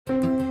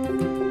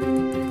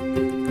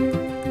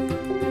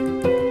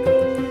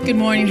Good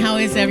morning. How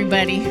is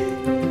everybody?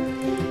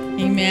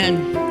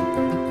 Amen.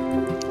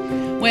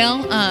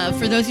 Well,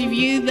 for those of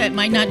you that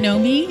might not know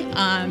me,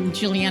 I'm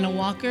Juliana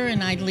Walker,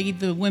 and I lead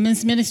the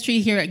women's ministry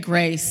here at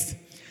Grace.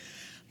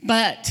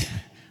 But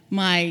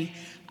my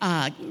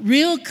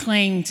real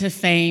claim to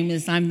fame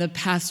is I'm the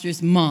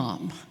pastor's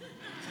mom.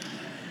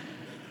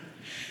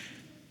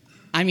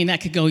 I mean,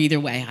 that could go either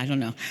way. I don't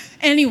know.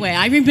 Anyway,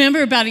 I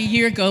remember about a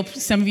year ago,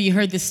 some of you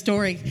heard this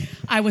story.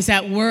 I was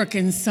at work,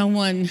 and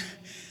someone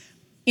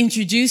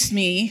introduced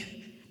me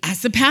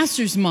as the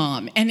pastor's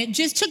mom. And it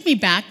just took me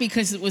back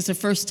because it was the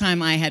first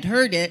time I had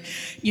heard it.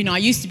 You know, I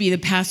used to be the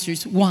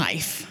pastor's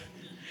wife.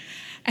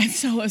 And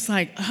so I was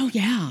like, oh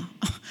yeah,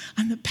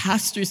 I'm the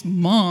pastor's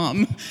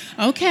mom.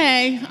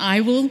 Okay,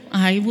 I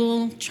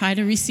will try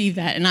to receive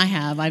that. And I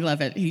have. I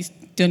love it. He's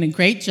done a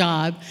great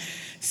job.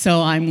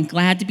 So I'm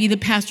glad to be the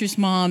pastor's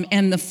mom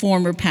and the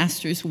former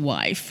pastor's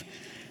wife.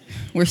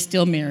 We're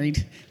still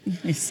married.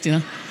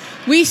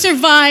 We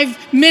survived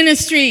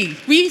ministry.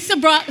 We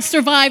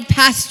survived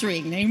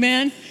pastoring.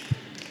 Amen.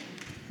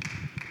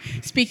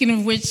 Speaking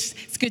of which,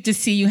 it's good to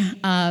see you,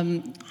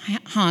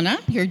 Hannah,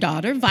 your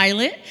daughter,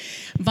 Violet.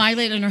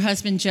 Violet and her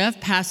husband, Jeff,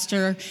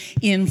 pastor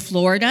in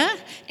Florida,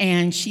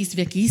 and she's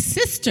Vicky's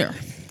sister.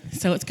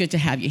 So it's good to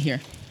have you here.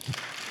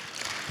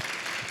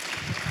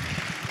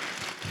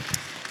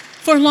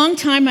 For a long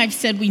time, I've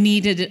said we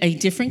needed a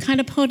different kind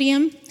of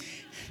podium.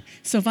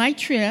 So if I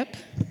trip,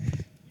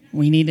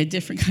 we need a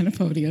different kind of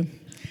podium.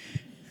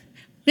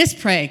 Let's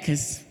pray,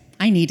 because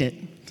I need it.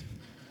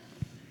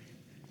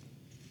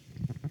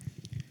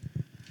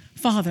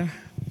 Father,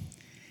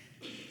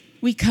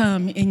 we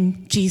come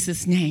in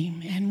Jesus'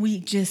 name, and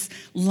we just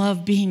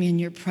love being in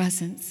your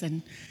presence.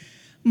 And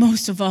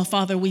most of all,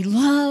 Father, we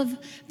love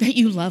that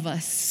you love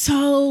us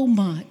so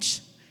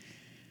much.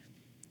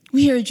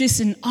 We are just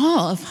in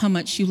awe of how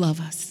much you love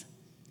us.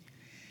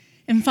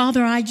 And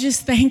Father, I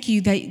just thank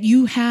you that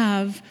you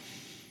have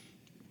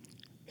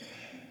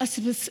a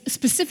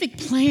specific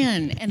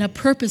plan and a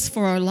purpose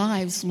for our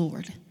lives,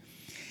 Lord.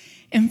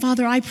 And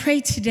Father, I pray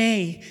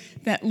today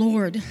that,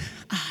 Lord,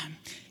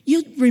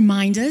 you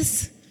remind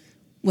us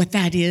what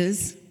that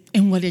is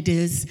and what it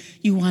is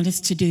you want us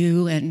to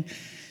do. And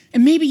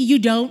maybe you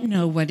don't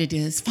know what it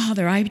is.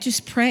 Father, I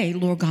just pray,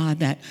 Lord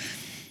God, that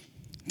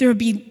there would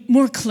be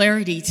more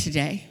clarity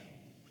today.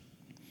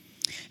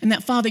 And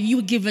that, Father, you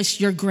would give us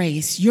your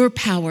grace, your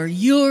power,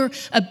 your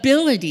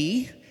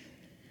ability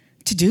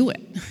to do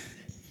it.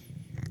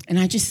 And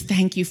I just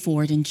thank you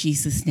for it in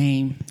Jesus'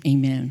 name.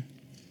 Amen.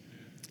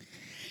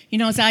 You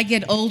know, as I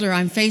get older,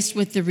 I'm faced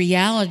with the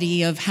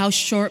reality of how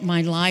short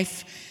my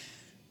life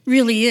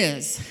really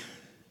is.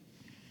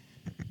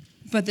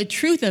 But the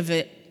truth of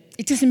it,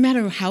 it doesn't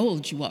matter how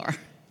old you are.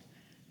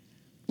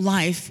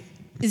 Life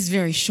is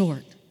very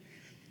short.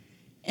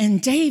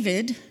 And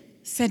David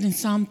said in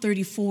Psalm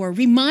 34,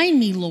 remind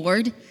me,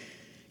 Lord,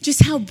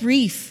 just how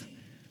brief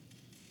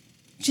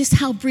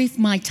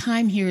my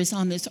time here is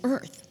on this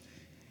earth.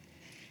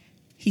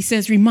 He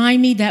says,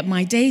 remind me that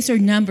my days are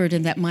numbered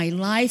and that my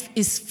life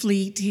is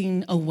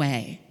fleeting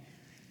away.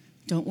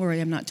 Don't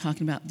worry, I'm not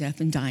talking about death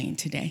and dying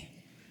today.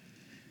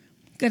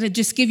 Got to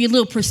just give you a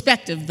little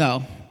perspective,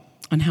 though,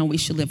 on how we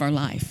should live our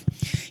life.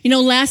 You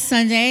know, last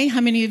Sunday,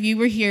 how many of you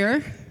were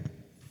here?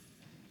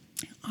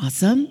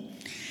 Awesome.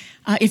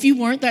 If you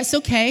weren't, that's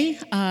okay.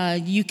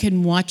 You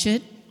can watch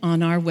it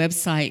on our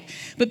website.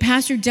 But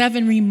Pastor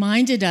Devin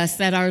reminded us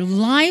that our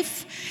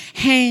life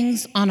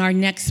hangs on our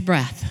next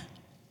breath.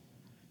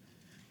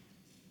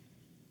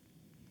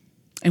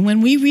 And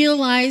when we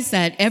realize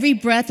that every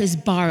breath is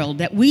borrowed,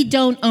 that we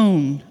don't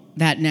own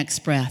that next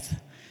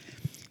breath,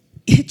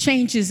 it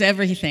changes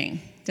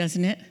everything,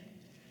 doesn't it?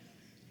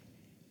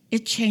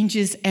 It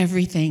changes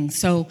everything.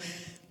 So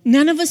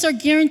none of us are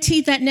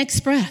guaranteed that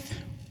next breath,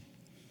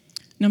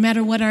 no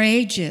matter what our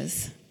age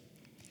is.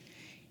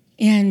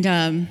 And,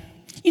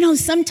 you know,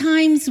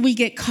 sometimes we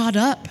get caught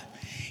up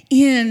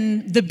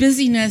in the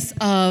busyness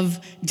of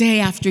day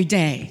after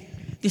day,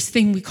 this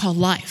thing we call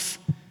life.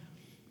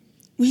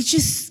 We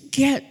just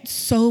get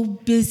so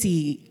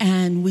busy,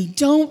 and we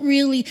don't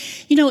really,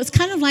 you know, it's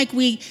kind of like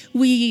we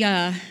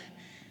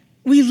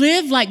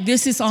live like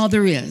this is all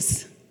there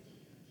is,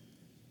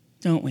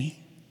 don't we?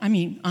 I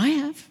mean, I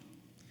have.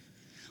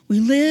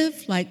 We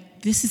live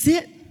like this is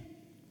it.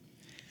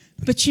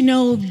 But you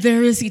know,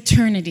 there is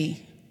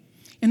eternity.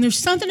 And there's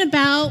something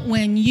about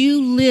when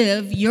you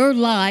live your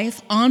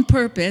life on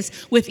purpose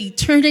with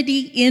eternity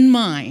in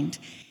mind,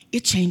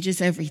 it changes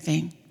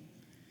everything.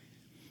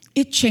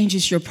 It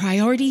changes your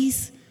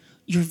priorities,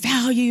 your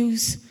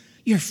values,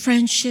 your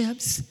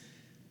friendships,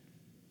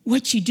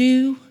 what you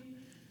do,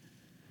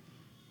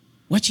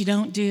 what you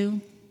don't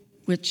do,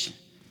 which,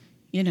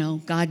 you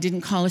know, God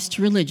didn't call us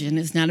to religion.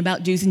 It's not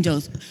about do's and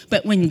don'ts.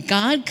 But when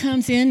God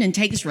comes in and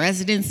takes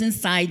residence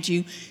inside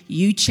you,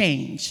 you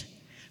change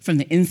from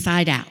the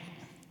inside out.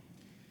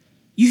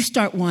 You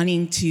start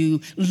wanting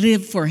to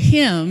live for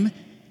Him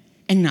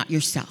and not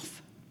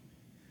yourself.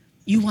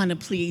 You want to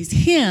please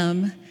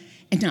Him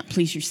and not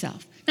please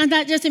yourself. Now,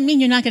 that doesn't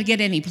mean you're not going to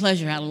get any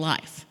pleasure out of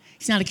life.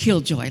 It's not a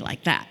killjoy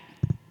like that.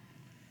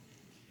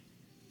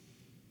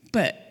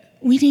 But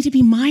we need to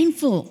be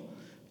mindful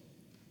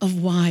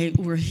of why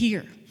we're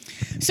here.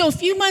 So a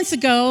few months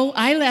ago,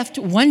 I left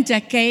one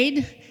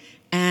decade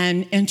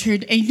and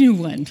entered a new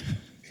one,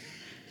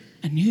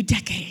 a new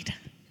decade.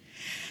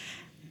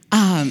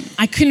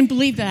 I couldn't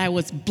believe that I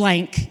was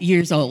blank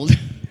years old.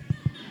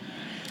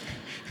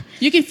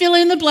 You can fill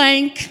in the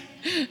blank,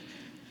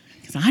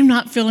 because I'm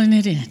not filling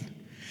it in.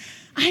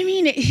 I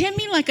mean, it hit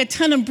me like a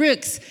ton of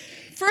bricks.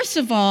 First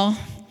of all,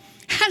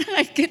 how did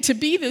I get to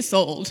be this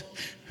old?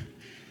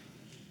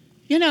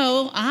 You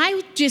know,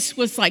 I just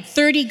was like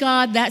 30,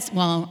 God,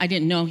 I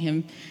didn't know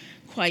him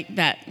quite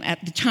that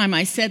at the time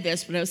I said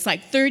this, but I was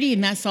like 30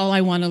 and that's all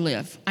I want to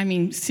live. I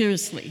mean,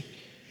 seriously.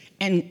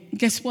 And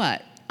guess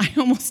what? I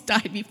almost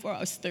died before I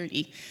was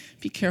 30.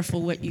 Be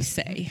careful what you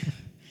say.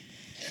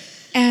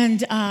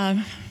 And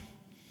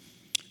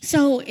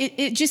so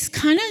it just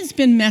kind of has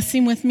been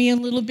messing with me a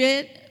little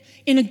bit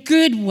in a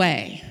good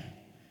way.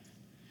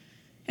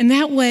 And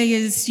that way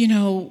is, you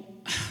know,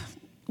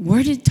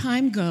 where did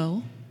time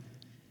go?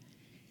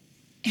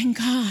 And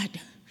God,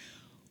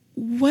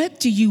 what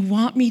do you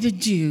want me to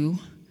do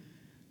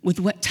with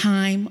what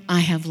time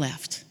I have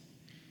left?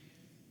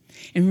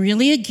 And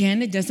really,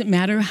 again, it doesn't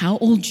matter how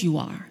old you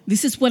are.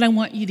 This is what I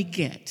want you to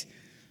get.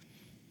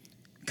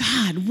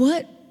 God,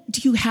 what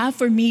do you have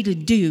for me to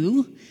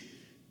do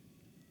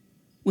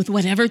with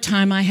whatever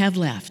time I have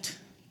left?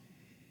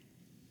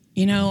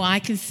 You know, I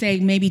could say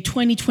maybe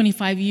 20,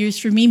 25 years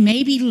for me,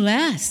 maybe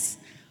less.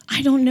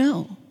 I don't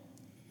know.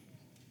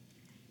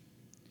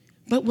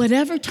 But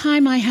whatever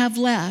time I have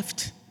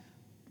left,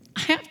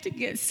 I have to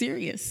get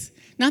serious.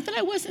 Not that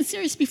I wasn't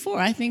serious before.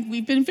 I think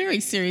we've been very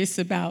serious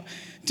about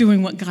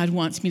doing what God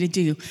wants me to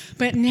do.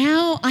 But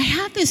now I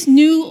have this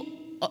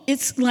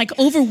it's like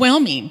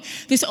overwhelming,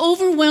 this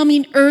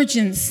overwhelming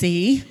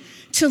urgency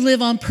to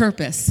live on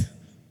purpose,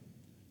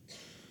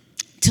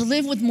 to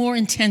live with more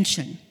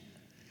intention,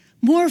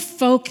 more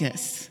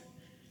focus.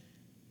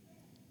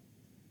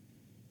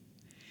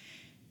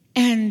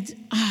 And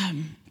I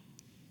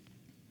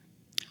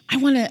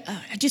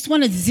just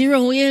want to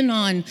zero in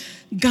on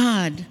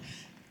God.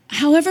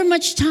 However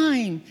much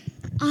time,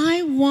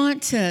 I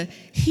want to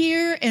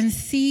hear and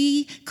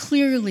see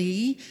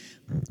clearly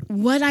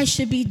what I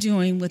should be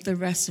doing with the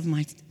rest of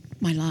my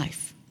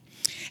life.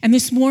 And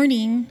this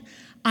morning,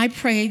 I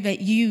pray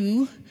that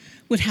you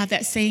would have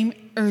that same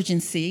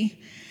urgency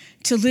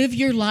to live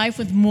your life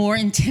with more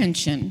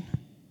intention,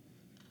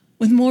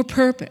 with more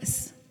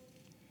purpose,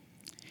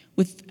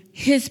 with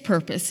His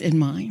purpose in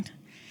mind.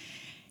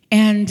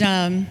 And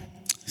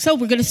so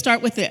we're going to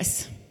start with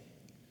this.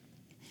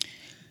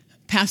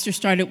 Pastor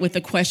started with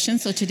a question,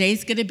 so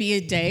today's going to be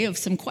a day of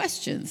some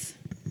questions.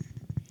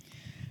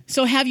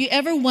 So have you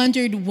ever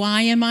wondered,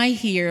 why am I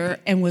here,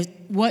 and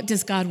what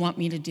does God want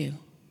me to do?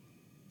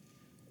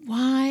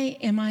 Why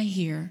am I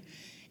here,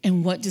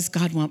 and what does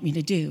God want me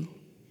to do?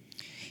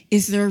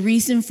 Is there a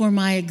reason for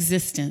my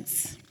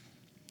existence?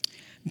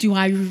 Do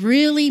I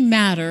really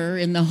matter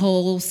in the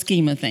whole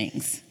scheme of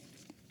things?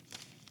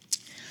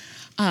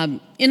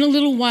 In a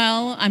little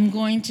while, I'm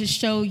going to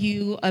show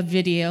you a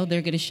video.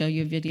 They're going to show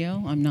you a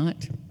video. I'm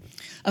not.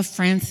 Of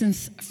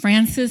Francis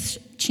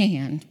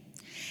Chan.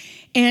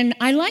 And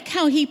I like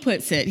how he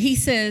puts it. He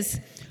says,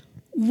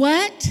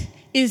 what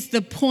is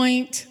the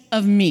point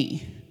of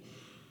me?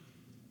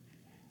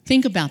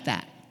 Think about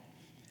that.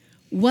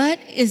 What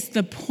is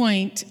the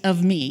point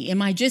of me?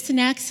 Am I just an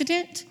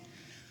accident?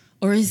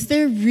 Or is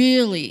there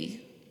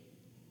really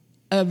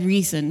a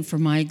reason for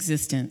my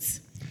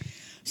existence?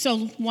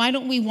 So why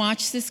don't we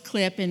watch this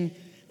clip and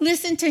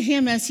listen to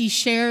him as he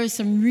shares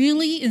some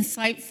really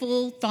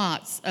insightful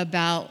thoughts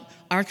about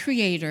our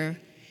Creator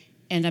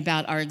and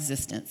about our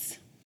existence.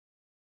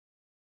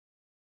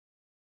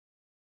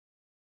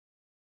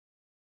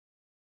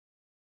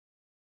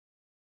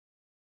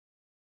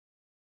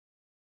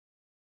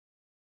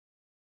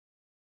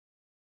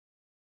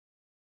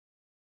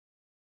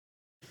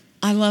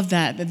 I love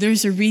that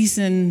there's a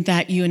reason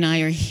that you and I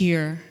are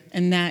here,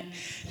 and that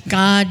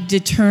God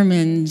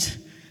determined,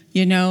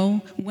 you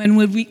know, when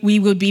we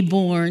would be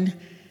born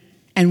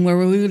and where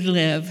we would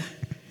live,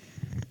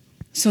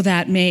 so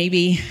that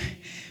maybe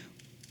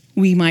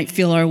we might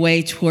feel our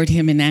way toward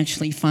Him and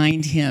actually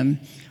find Him.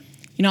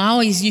 You know, I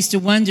always used to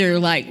wonder,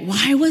 like,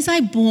 why was I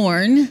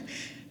born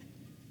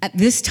at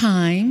this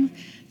time,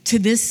 to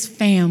this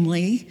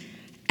family,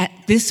 at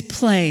this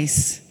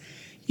place?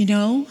 You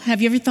know,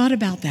 have you ever thought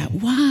about that?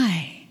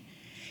 Why?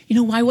 You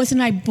know, why wasn't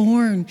I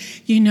born,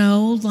 you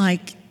know,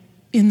 like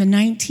in the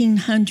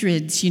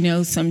 1900s, you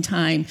know,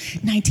 sometime?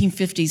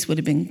 1950s would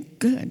have been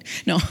good.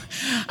 No,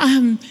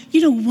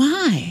 you know,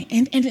 why?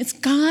 And it's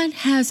God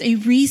has a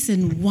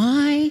reason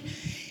why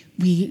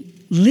we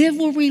live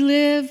where we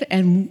live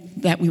and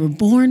that we were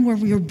born where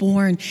we were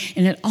born.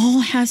 And it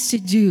all has to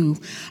do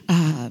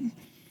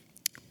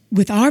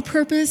with our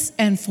purpose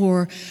and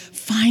for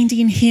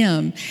finding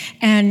Him.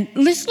 And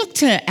let's look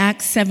to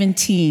Acts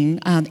 17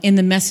 in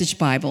the Message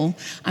Bible.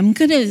 I'm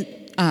going to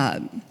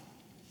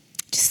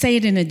say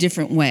it in a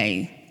different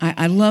way.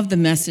 I love the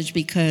message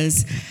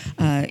because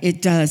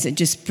it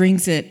just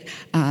brings it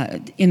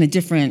in a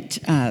different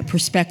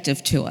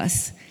perspective to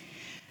us.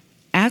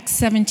 Acts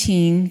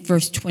 17,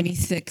 verse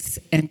 26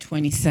 and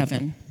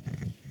 27.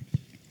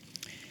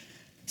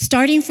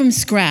 Starting from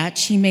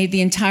scratch, he made the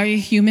entire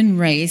human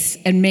race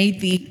and made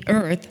the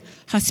earth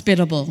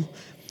hospitable,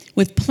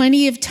 with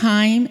plenty of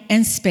time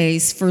and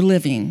space for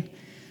living,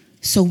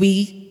 so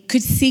we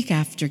could seek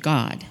after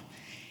God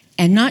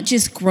and not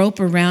just grope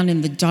around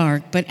in the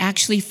dark, but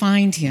actually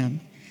find him.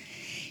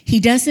 He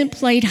doesn't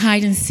play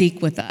hide and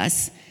seek with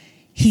us.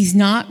 He's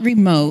not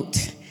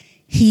remote.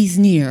 He's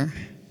near.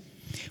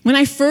 When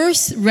I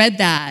first read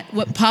that,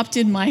 what popped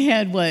in my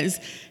head was,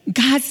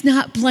 God's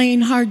not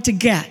playing hard to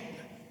get.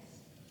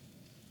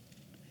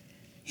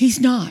 He's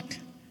not.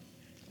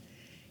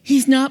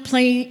 He's not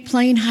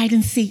playing hide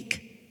and seek.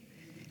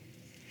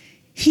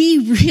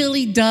 He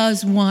really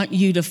does want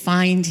you to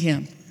find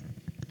him.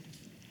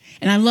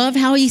 And I love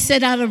how he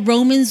said out of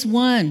Romans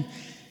 1,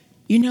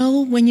 you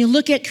know, when you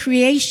look at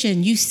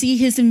creation, you see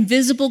his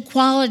invisible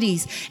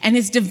qualities and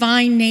his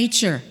divine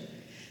nature.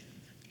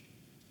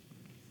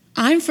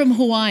 I'm from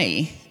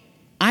Hawaii.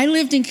 I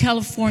lived in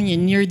California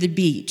near the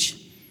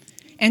beach.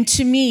 And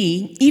to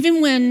me,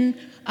 even when,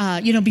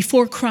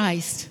 before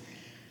Christ,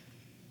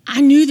 I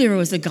knew there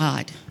was a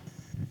God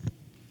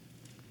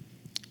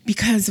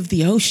because of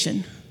the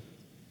ocean.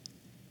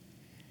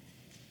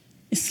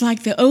 It's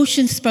like the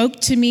ocean spoke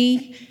to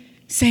me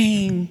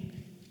saying,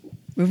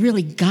 well,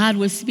 really God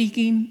was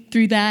speaking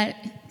through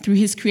that, through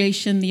his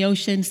creation, the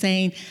ocean,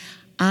 saying,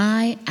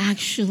 I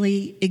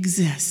actually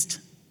exist.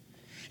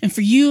 And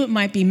for you, it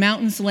might be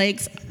mountains,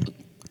 lakes.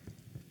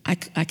 I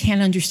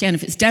can't understand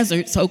if it's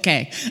deserts,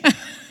 okay.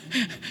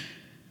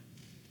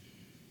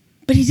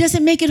 But he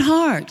doesn't make it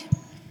hard.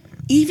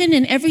 Even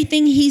in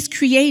everything he's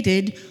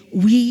created,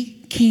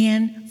 we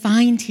can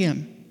find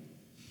him.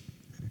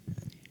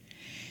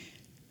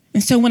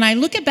 And so when I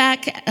look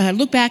back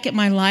at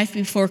my life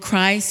before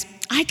Christ,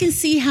 I can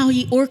see how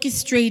he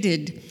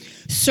orchestrated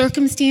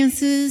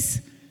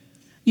circumstances,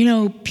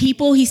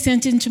 people he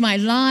sent into my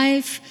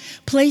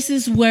life,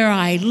 places where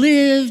I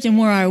lived and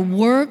where I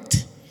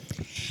worked.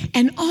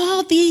 And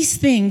all these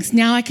things,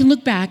 now I can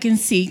look back and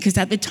see, because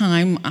at the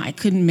time I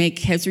couldn't make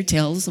heads or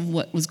tails of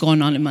what was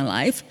going on in my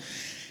life.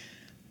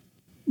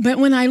 But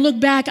when I look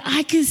back,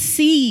 I can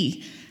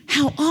see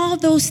how all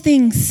those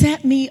things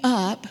set me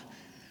up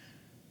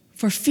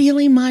for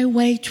feeling my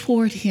way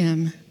toward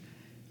him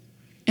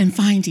and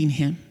finding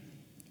him.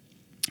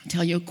 I'll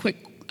tell you a quick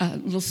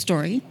little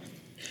story.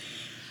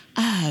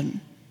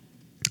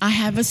 I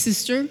have a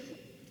sister,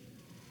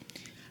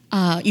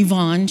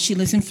 Yvonne. She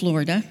lives in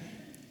Florida.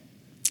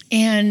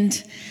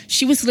 And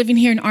she was living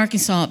here in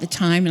Arkansas at the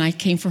time, and I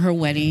came for her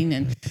wedding.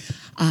 And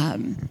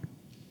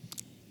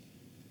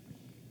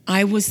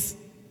I was,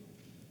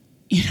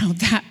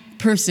 that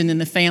person in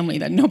the family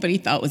that nobody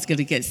thought was going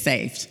to get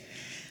saved.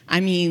 I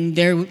mean,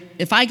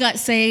 if I got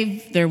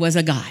saved, there was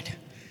a God.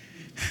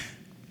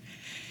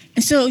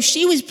 And so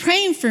she was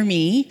praying for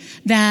me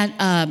that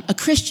a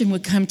Christian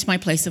would come to my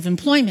place of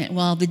employment.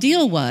 Well, the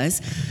deal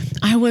was,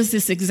 I was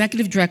this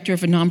executive director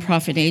of a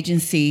nonprofit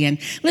agency, and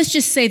let's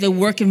just say the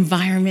work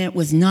environment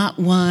was not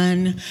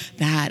one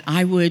that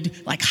I would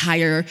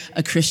hire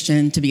a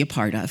Christian to be a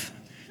part of.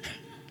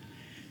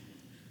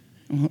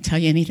 I won't tell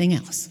you anything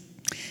else.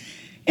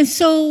 And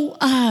so,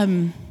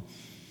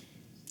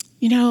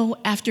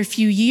 after a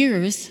few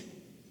years,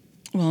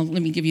 well,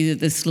 let me give you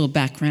this little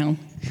background.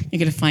 You're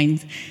going to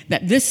find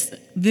that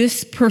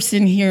this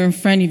person here in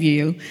front of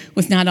you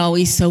was not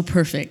always so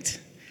perfect.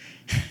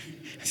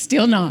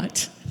 Still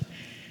not.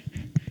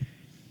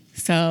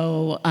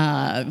 So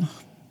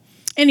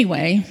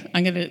anyway,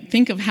 I'm going to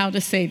think of how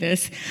to say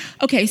this.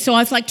 Okay, so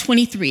I was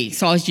 23,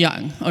 so I was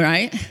young, all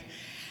right?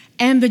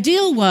 And the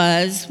deal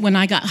was, when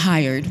I got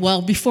hired,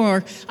 well,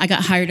 before I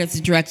got hired as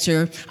a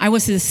director, I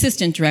was the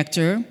assistant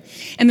director.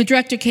 And the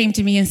director came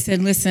to me and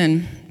said,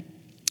 listen,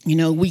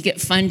 we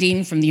get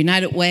funding from the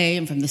United Way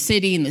and from the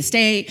city and the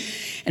state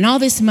and all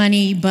this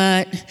money,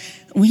 but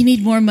we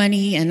need more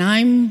money, and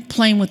I'm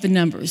playing with the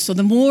numbers. So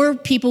the more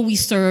people we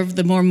serve,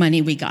 the more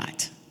money we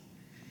got.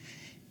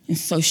 And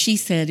so she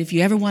said, if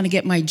you ever want to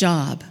get my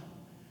job,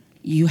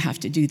 you have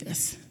to do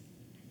this.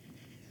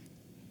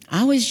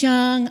 I was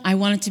young. I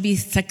wanted to be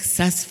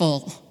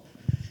successful,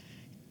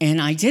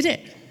 and I did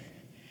it.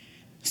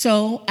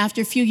 So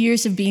after a few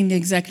years of being the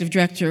executive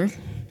director,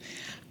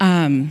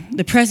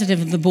 the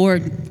president of the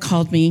board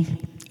called me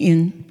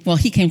in. Well,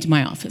 he came to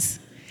my office.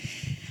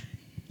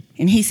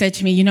 And he said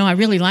to me, I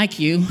really like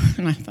you.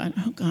 And I thought,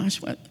 oh, gosh,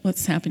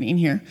 what's happening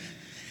here?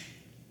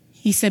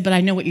 He said, but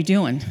I know what you're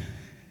doing.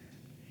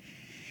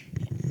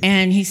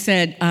 And he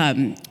said,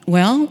 I'm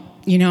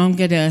going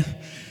to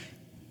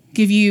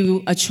give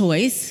you a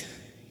choice.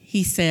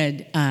 He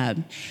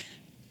said,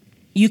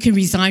 you can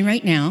resign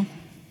right now,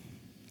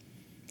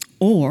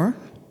 or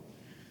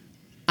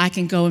I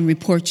can go and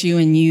report you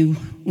and you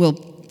will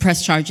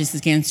press charges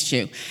against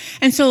you.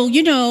 And so,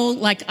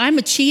 I'm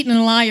a cheat and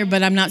a liar,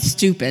 but I'm not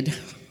stupid.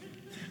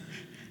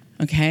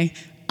 Okay?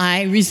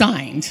 I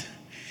resigned.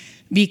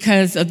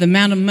 because of the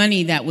amount of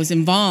money that was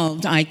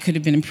involved, I could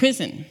have been in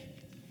prison.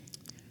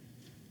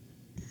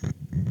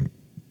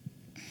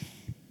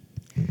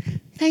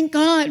 Thank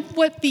God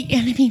what the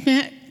enemy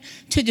meant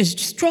to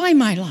destroy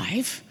my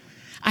life.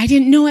 I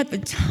didn't know at the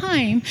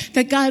time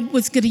that God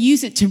was going to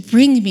use it to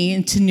bring me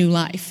into new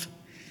life.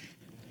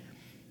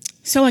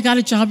 So I got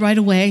a job right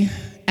away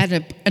at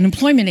an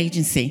employment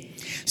agency.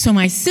 So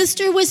my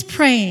sister was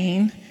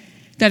praying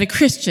that a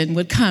Christian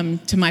would come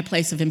to my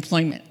place of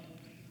employment.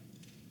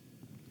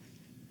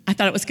 I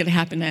thought it was going to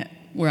happen at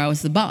where I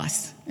was the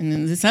boss. And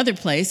in this other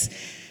place,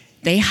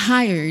 they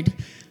hired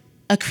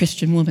a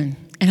Christian woman.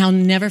 And I'll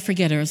never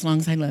forget her as long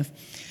as I live.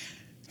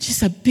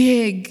 Just a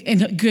big,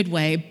 in a good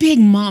way, big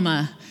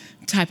mama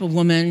type of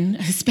woman,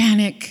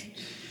 Hispanic,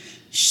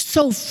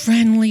 so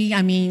friendly.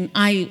 I mean,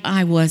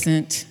 I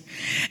wasn't.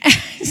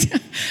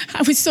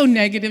 I was so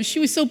negative. She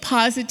was so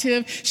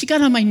positive. She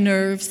got on my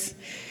nerves.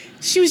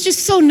 She was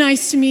just so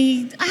nice to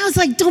me. I was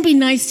like, don't be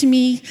nice to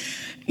me.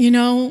 You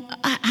know,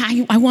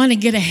 I want to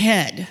get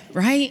ahead,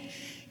 right?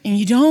 And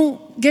you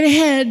don't get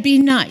ahead, be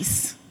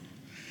nice.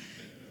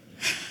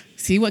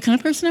 See what kind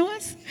of person I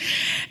was?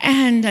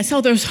 And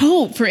so there's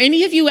hope for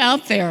any of you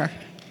out there.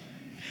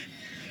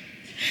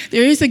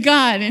 There is a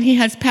God, and he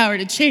has power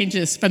to change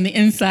us from the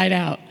inside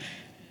out.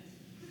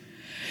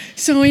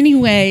 So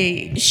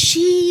anyway,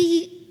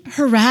 she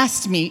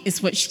harassed me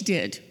is what she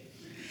did.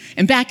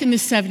 And back in the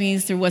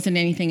 70s, there wasn't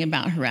anything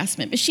about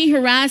harassment. But she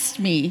harassed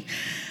me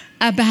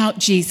about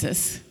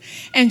Jesus.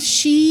 And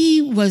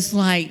she was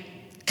like,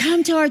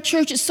 come to our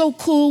church, it's so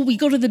cool. We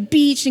go to the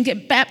beach and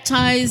get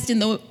baptized in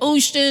the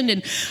ocean,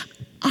 and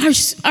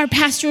our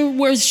pastor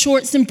wears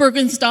shorts and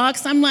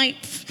Birkenstocks. I'm like,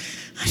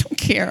 I don't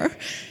care.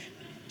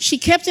 She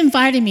kept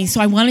inviting me,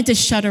 so I wanted to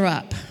shut her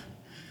up.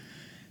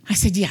 I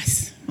said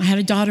yes. I had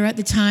a daughter at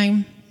the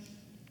time.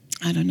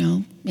 I don't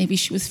know, maybe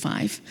she was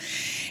 5.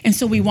 And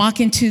so we walk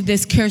into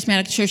this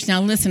charismatic church.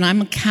 Now listen,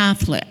 I'm a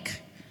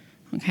Catholic,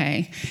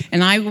 okay?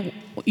 And I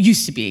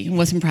used to be,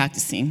 wasn't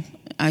practicing.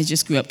 I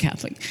just grew up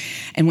Catholic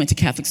and went to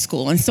Catholic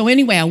school. And so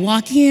anyway, I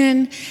walk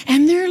in,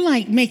 and they're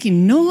like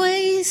making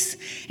noise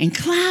and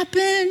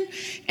clapping.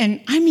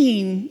 And I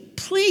mean,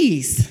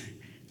 please,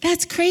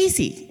 that's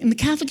crazy. In the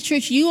Catholic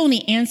Church, you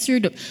only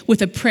answered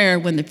with a prayer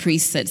when the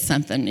priest said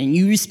something, and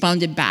you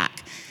responded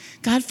back.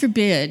 God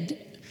forbid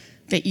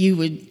that you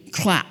would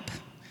clap.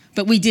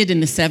 But we did in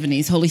the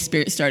 70s. Holy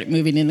Spirit started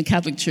moving in the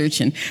Catholic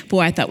Church, and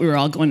boy, I thought we were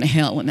all going to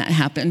hell when that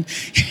happened.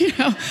 You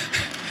know,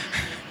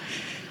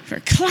 for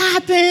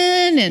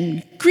clapping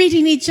and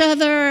greeting each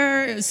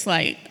other. It was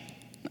like,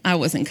 I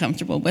wasn't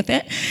comfortable with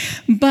it.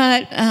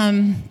 But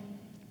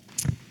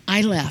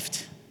I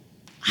left.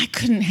 I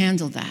couldn't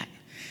handle that.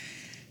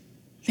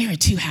 They were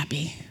too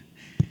happy.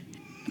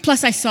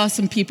 Plus, I saw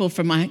some people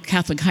from my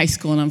Catholic high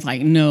school, and I was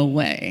like, no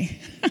way.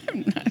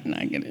 I'm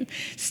not going to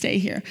stay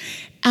here.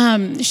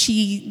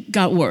 She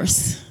got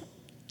worse.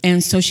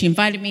 And so she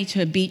invited me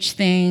to a beach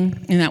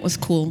thing, and that was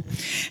cool.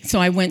 So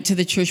I went to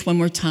the church one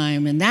more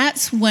time, and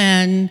that's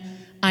when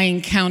I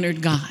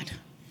encountered God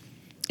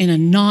in a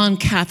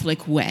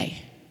non-Catholic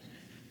way.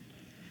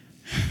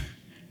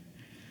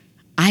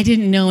 I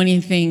didn't know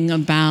anything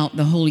about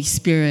the Holy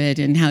Spirit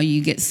and how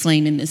you get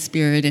slain in the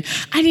Spirit. And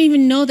I didn't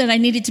even know that I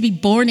needed to be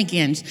born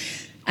again.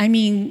 I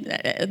mean,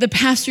 the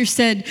pastor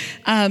said,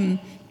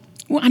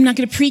 well, I'm not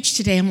going to preach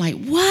today. I'm like,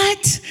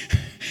 what?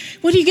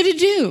 What are you going to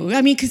do?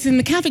 I mean, because in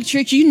the Catholic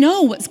Church, you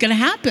know what's going to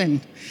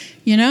happen,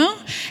 you know?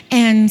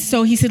 And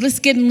so he said, let's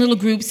get in little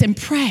groups and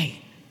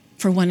pray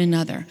for one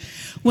another.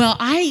 Well,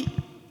 I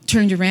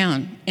turned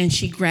around, and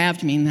she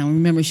grabbed me. Now,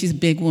 remember, she's a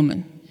big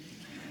woman.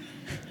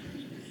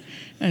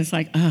 I was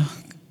like, oh,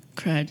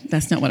 crud.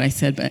 That's not what I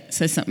said, but it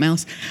says something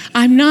else.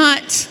 I'm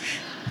not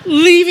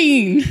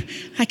leaving.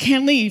 I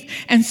can't leave.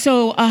 And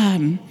so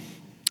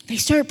they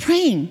started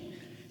praying.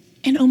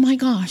 And oh my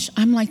gosh,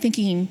 I'm like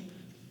thinking,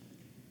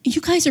 you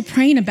guys are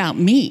praying about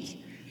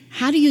me.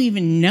 How do you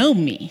even know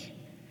me?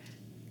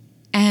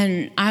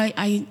 And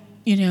I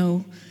you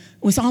know,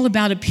 it was all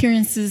about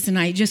appearances, and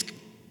I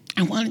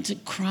wanted to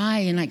cry,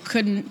 and I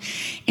couldn't.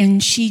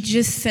 And she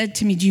just said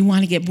to me, do you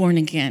want to get born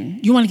again?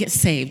 You want to get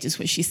saved, is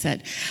what she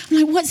said.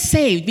 I'm like, what's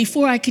saved?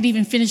 Before I could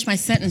even finish my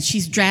sentence,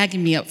 she's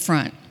dragging me up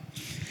front.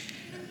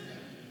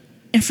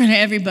 In front of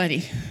everybody.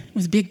 It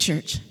was a big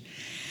church.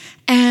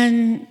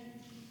 And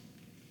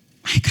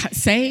I got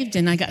saved,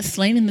 and I got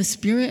slain in the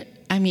Spirit.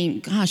 I mean,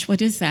 gosh,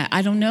 what is that?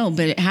 I don't know,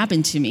 but it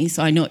happened to me,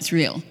 so I know it's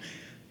real.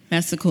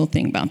 That's the cool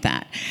thing about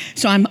that.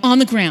 So I'm on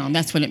the ground.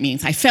 That's what it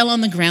means. I fell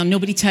on the ground.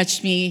 Nobody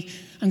touched me.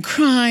 I'm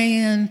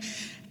crying,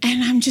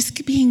 and I'm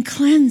just being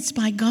cleansed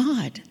by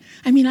God.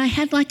 I mean, I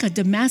had like a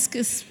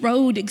Damascus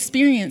Road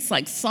experience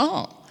like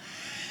Saul.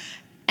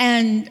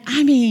 And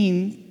I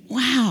mean,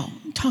 wow,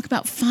 talk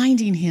about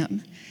finding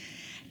him.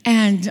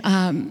 And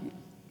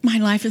my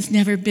life has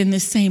never been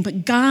the same,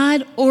 but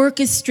God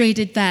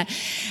orchestrated that.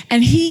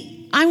 And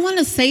I want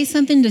to say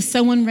something to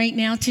someone right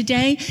now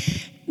today.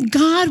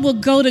 God will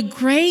go to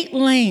great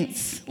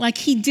lengths, like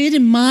he did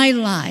in my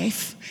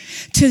life,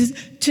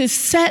 to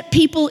set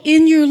people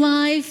in your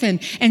life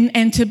and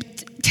to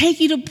take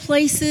you to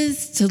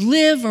places to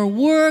live or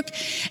work,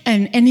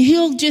 and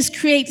he'll just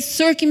create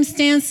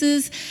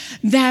circumstances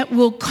that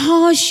will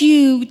cause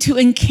you to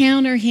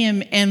encounter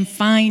him and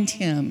find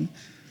him.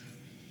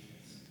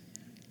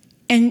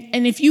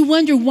 And if you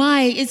wonder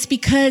why, it's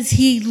because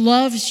he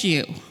loves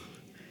you.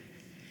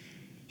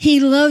 He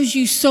loves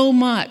you so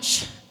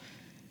much.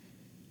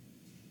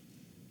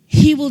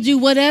 He will do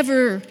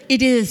whatever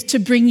it is to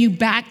bring you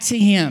back to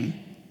him.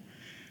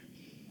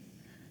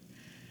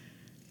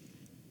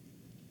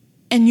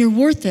 And you're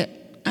worth it.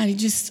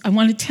 I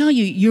want to tell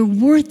you, you're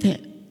worth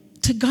it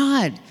to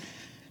God.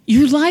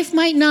 Your life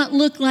might not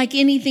look like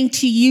anything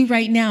to you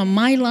right now.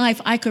 My life,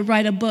 I could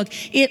write a book.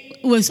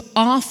 It was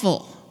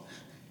awful.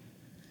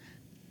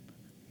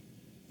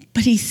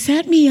 But he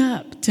set me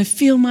up to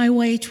feel my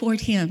way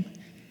toward him.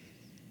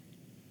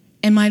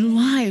 And my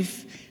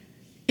life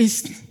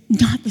is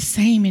not the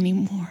same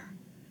anymore.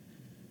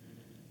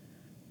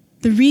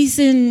 The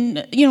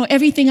reason,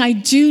 everything I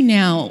do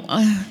now,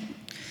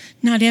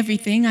 not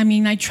everything. I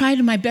mean, I try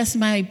to my best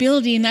of my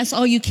ability, and that's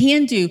all you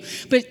can do.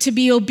 But to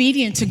be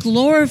obedient, to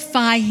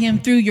glorify him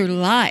through your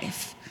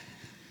life.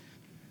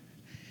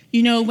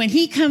 When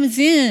he comes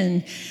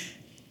in,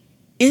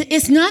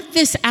 it's not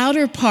this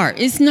outer part.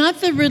 It's not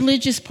the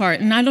religious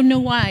part. And I don't know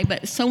why,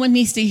 but someone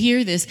needs to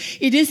hear this.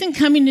 It isn't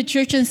coming to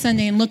church on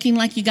Sunday and looking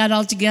like you got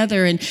all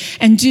together and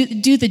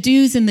do the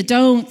do's and the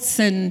don'ts.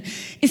 And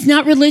it's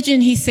not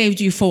religion he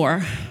saved you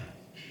for.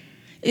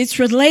 It's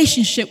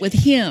relationship with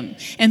him.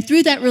 And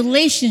through that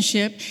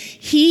relationship,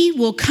 he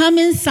will come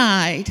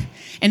inside,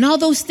 and all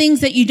those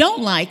things that you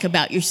don't like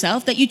about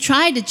yourself, that you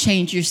try to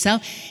change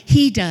yourself,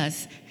 he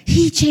does.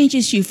 He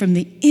changes you from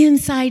the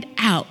inside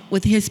out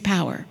with his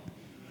power.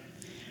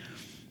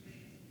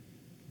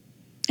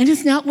 And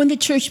it's not when the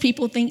church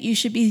people think you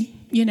should be,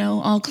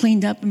 all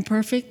cleaned up and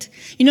perfect.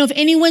 If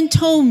anyone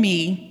told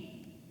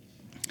me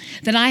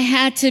that I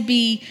had to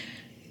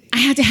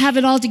have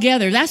it all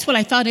together, that's what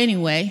I thought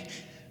anyway.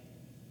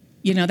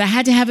 That I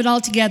had to have it all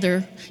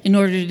together in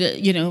order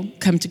to,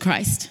 come to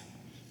Christ.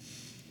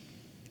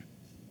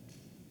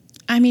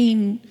 I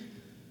mean,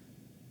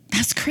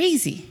 that's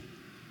crazy.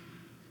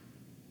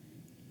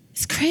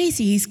 It's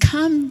crazy. He's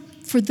come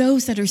for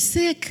those that are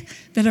sick,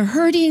 that are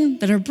hurting,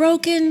 that are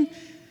broken.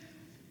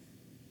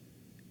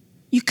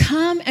 You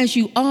come as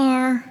you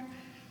are,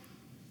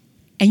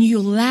 and you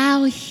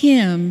allow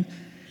him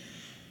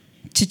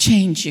to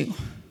change you.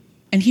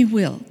 And he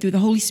will. Through the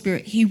Holy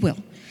Spirit, he will.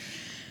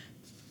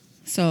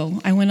 So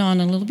I went on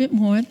a little bit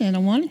more than I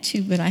wanted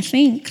to, but I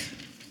think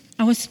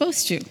I was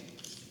supposed to.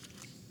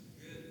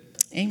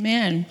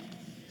 Amen.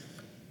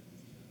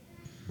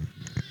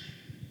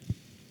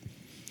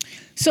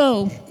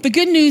 So the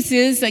good news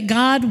is that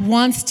God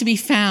wants to be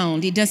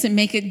found. He doesn't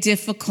make it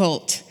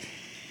difficult.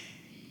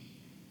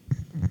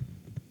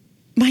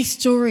 My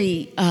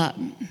story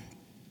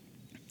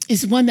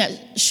is one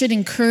that should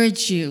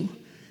encourage you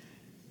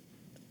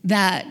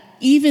that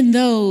even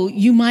though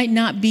you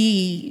might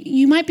be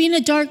in a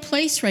dark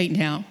place right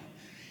now,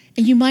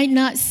 and you might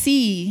not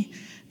see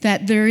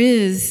that there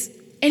is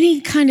any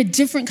kind of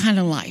different kind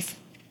of life.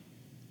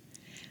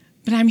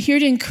 But I'm here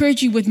to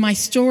encourage you with my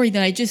story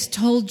that I just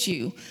told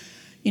you.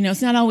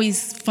 It's not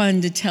always fun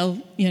to tell,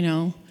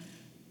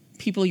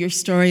 people your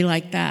story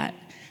like that.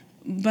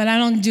 But I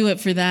don't do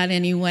it for that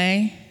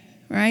anyway.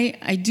 Right?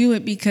 I do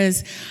it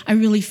because I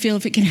really feel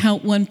if it can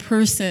help one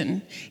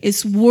person,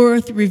 it's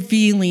worth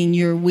revealing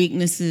your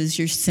weaknesses,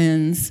 your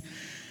sins,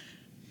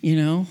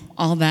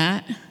 all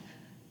that,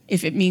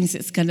 if it means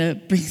it's going to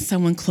bring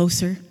someone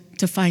closer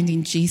to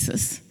finding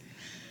Jesus.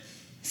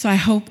 So I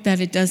hope that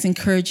it does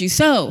encourage you.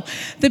 So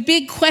the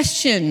big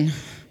question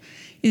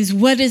is,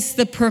 what is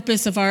the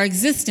purpose of our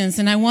existence?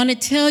 And I want to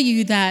tell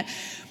you that,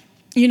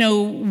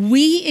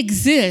 we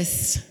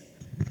exist,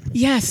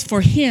 yes,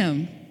 for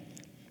him.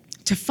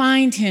 To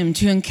find him,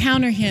 to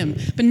encounter him,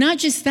 but not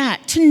just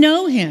that, to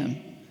know him,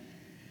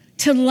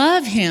 to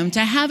love him,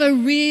 to have a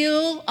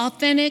real,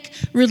 authentic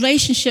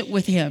relationship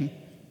with him.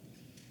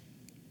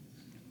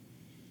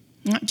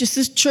 Not just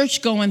this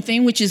church-going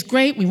thing, which is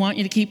great. We want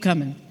you to keep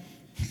coming.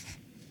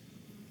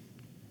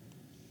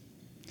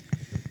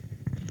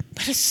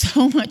 But it's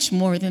so much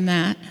more than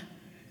that.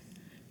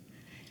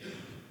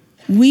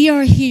 We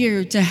are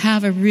here to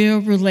have a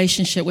real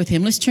relationship with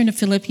him. Let's turn to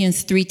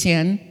Philippians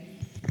 3:10.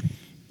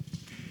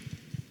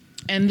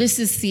 And this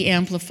is the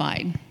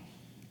Amplified.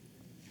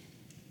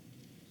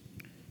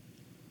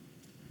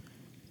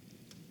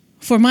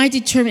 It's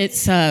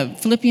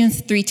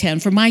Philippians 3:10.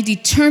 For my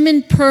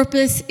determined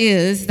purpose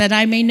is that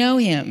I may know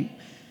him,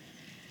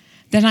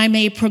 that I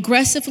may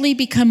progressively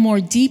become more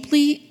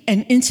deeply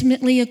and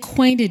intimately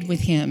acquainted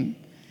with him,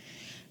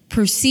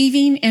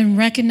 perceiving and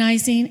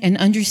recognizing and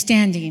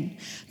understanding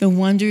the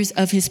wonders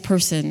of his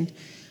person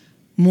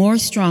more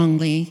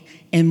strongly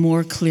and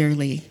more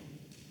clearly.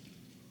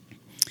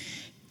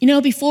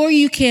 Before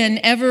you can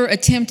ever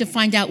attempt to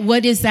find out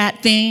what is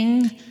that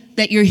thing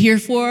that you're here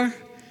for,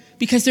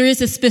 because there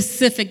is a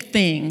specific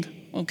thing,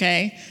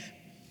 okay,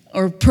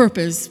 or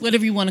purpose,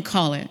 whatever you want to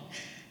call it,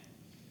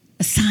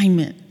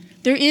 assignment.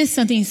 There is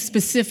something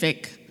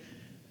specific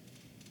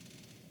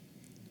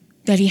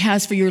that he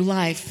has for your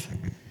life.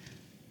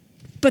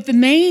 But the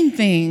main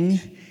thing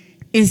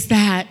is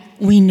that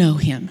we know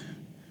him,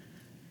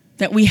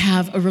 that we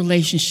have a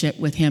relationship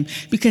with him,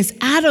 because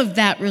out of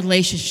that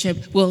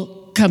relationship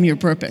will come your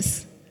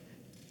purpose.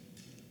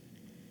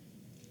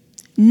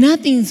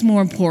 Nothing's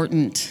more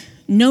important.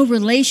 No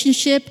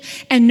relationship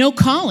and no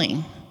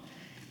calling,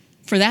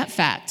 for that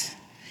fact,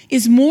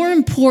 is more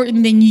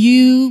important than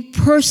you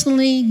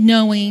personally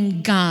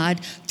knowing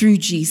God through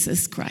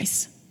Jesus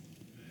Christ.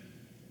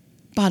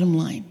 Bottom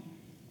line.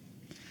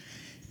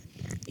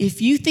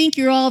 If you think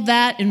you're all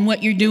that in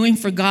what you're doing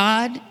for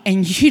God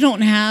and you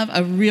don't have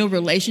a real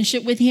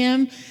relationship with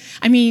him,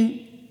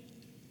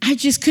 I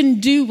just couldn't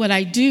do what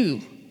I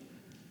do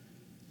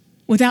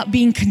without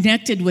being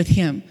connected with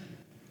him,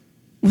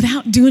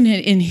 without doing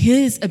it in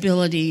his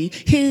ability,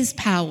 his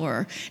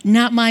power,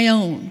 not my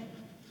own.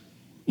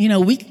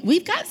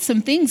 We've got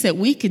some things that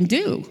we can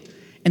do,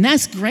 and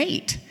that's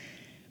great.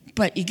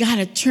 But you got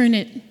to turn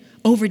it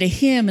over to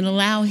him and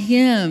allow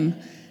him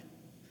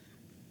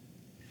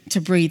to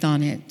breathe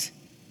on it,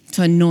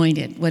 to anoint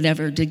it,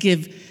 whatever, to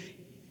give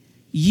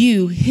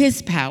you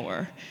his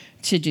power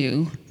to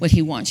do what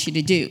he wants you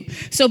to do.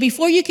 So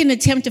before you can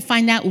attempt to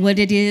find out what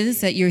it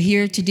is that you're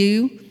here to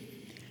do,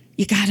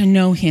 you got to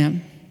know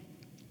him.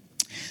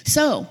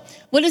 So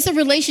what does a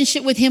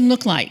relationship with him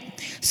look like?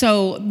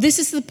 So this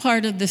is the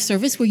part of the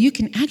service where you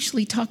can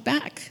actually talk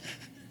back.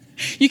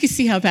 You can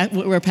see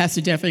where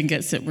Pastor Jeffrey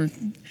gets it. We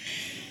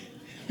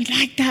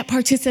like that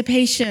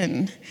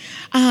participation.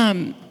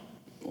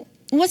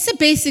 What's the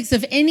basics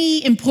of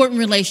any important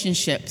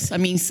relationships? A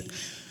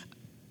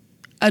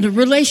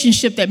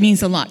relationship that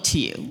means a lot to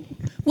you.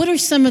 What are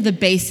some of the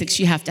basics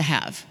you have to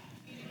have?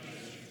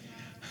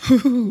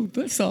 Ooh,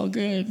 that's all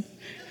good.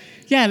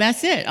 Yeah,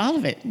 that's it, all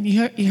of it.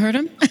 You heard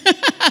him?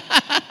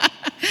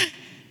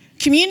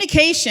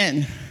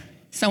 Communication.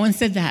 Someone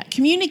said that.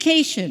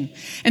 Communication.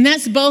 And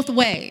that's both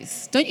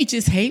ways. Don't you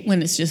just hate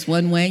when it's just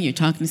one way? You're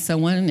talking to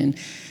someone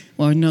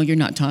no, you're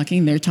not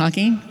talking. They're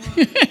talking.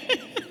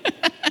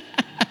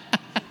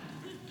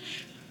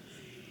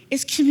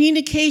 It's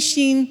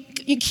communicating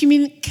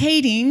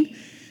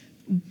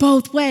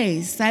both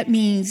ways. That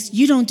means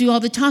you don't do all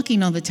the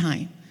talking all the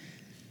time.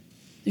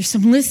 There's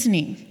some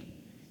listening.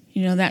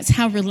 That's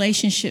how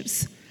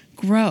relationships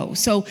grow.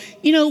 So,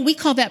 we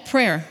call that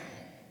prayer.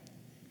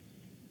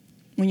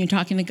 When you're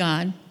talking to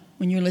God,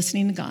 when you're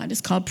listening to God,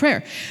 it's called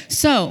prayer.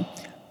 So,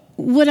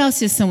 what else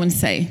did someone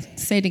say?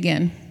 Say it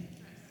again.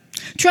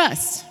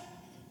 Trust.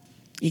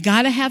 You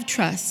got to have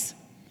trust.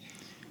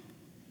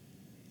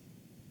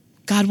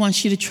 God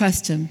wants you to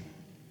trust him.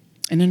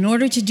 And in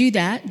order to do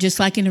that, just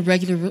like in a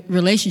regular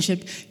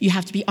relationship, you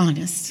have to be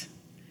honest.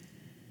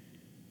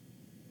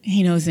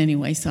 He knows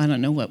anyway, so I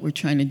don't know what we're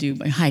trying to do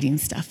by hiding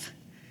stuff.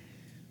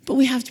 But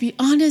we have to be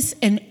honest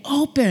and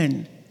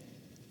open,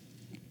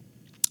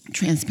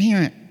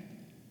 transparent,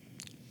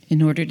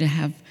 in order to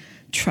have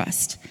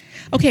trust.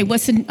 Okay,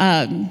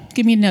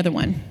 give me another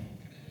one.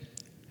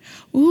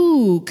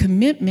 Ooh,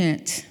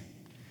 commitment.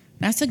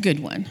 That's a good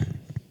one.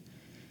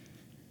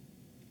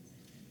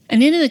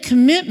 And in a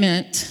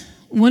commitment,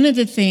 one of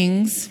the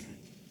things,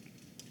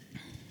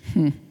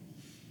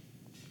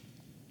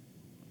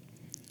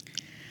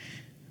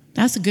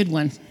 that's a good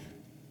one.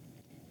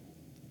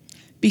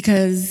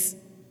 Because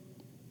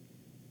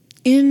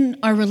in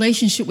our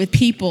relationship with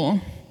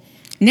people,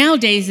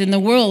 nowadays in the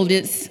world,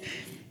 it's,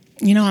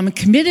 I'm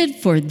committed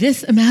for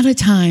this amount of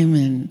time,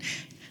 and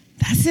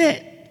that's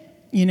it.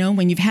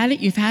 When you've had it,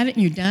 and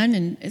you're done.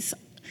 And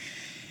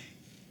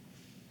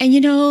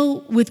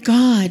with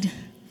God,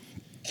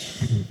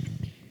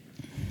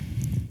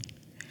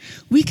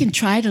 we can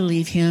try to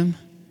leave him,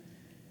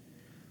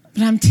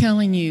 but I'm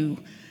telling you,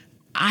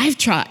 I've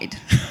tried.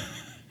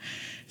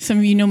 Some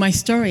of you know my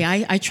story.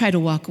 I tried to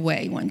walk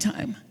away one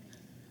time.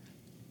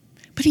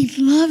 But he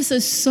loves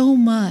us so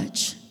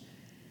much.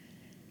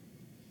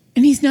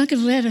 And he's not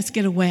going to let us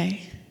get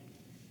away.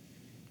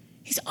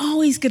 He's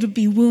always going to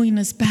be wooing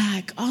us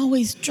back,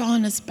 always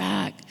drawing us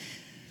back,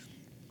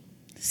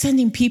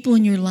 sending people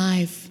in your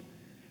life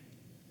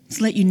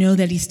to let you know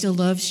that he still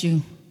loves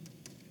you.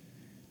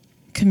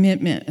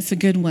 Commitment, it's a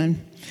good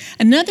one.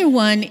 Another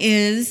one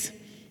is,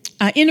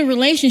 in a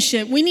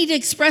relationship, we need to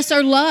express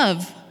our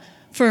love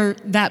for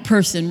that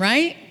person,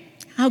 right?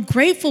 How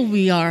grateful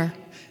we are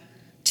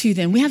to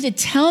them. We have to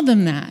tell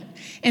them that.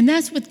 And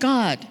that's with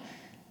God.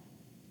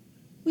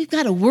 We've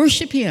got to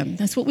worship him.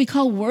 That's what we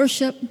call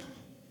worship.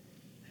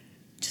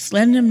 Just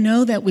letting him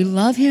know that we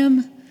love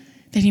him,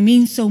 that he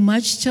means so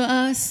much to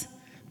us.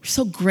 We're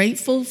so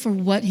grateful for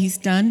what he's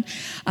done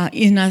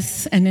in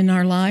us and in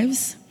our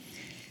lives.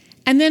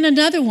 And then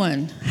another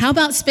one. How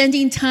about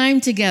spending time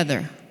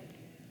together?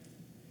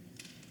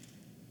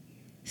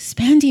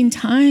 Spending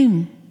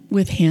time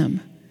with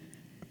him.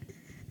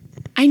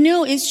 I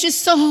know it's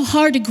just so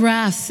hard to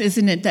grasp,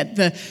 isn't it, that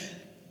the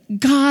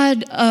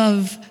God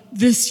of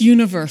this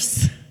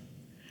universe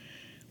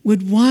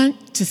would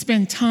want to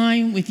spend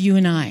time with you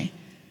and I.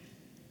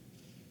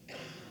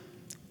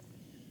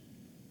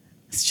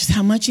 It's just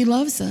how much he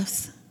loves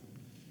us.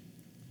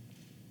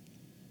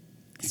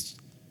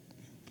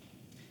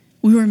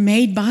 We were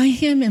made by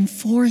him and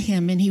for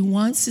him, and he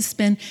wants to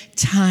spend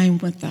time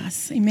with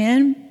us.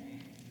 Amen?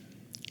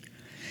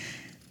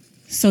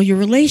 So your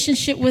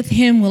relationship with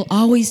him will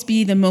always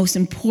be the most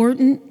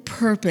important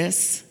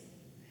purpose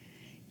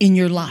in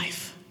your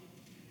life.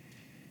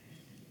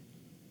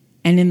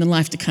 And in the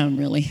life to come,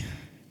 really.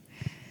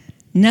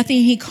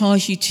 Nothing he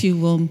calls you to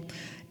will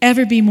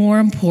ever be more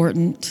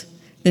important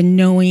than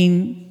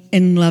knowing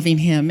and loving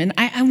him. And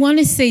I want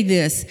to say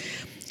this.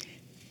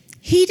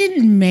 He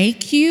didn't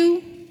make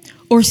you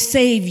or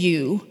save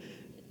you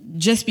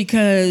just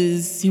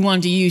because he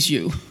wanted to use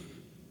you.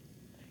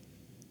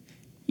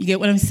 You get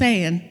what I'm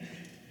saying?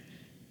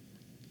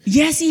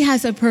 Yes, he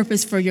has a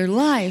purpose for your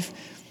life,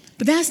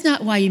 but that's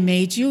not why he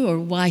made you or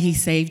why he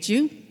saved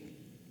you.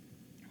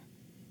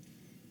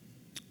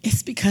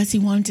 It's because he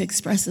wanted to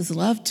express his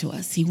love to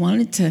us. He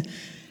wanted to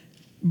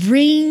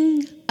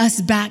bring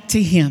us back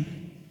to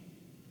him.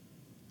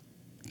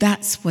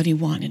 That's what he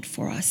wanted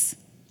for us.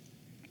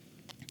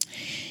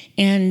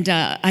 And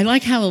I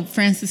like how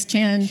Francis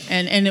Chan,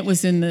 and it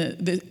was in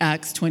the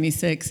Acts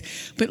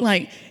 26, but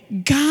like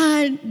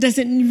God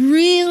doesn't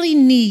really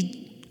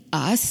need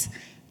us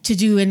to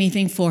do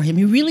anything for him.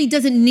 He really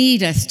doesn't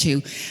need us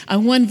to.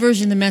 One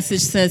version of the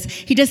message says,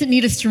 he doesn't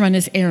need us to run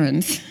his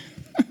errands.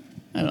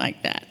 I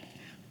like that.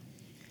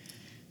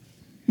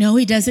 No,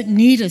 he doesn't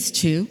need us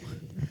to,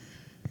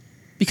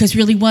 because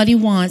really what he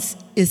wants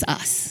is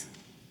us.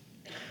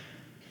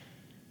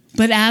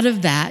 But out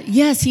of that,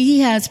 yes,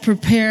 he has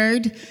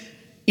prepared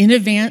in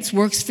advance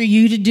works for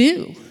you to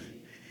do.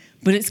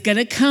 But it's going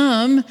to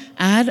come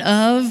out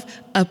of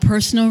a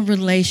personal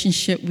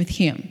relationship with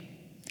him.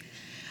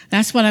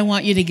 That's what I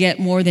want you to get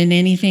more than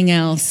anything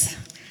else.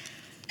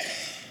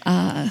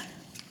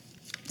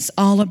 It's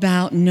all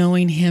about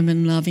knowing him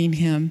and loving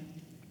him.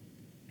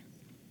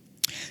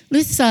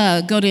 Let's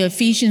go to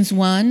Ephesians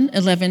 1,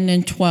 11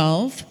 and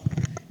 12.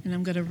 And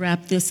I'm going to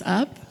wrap this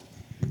up.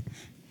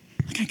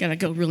 I got to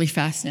go really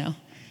fast now.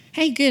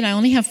 Hey, good. I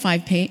only have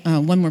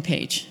one more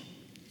page.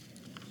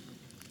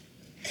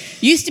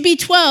 Used to be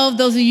 12.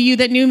 Those of you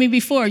that knew me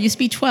before, used to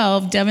be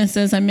 12. Devin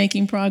says I'm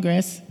making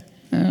progress.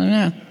 I don't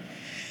know.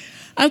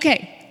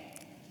 Okay.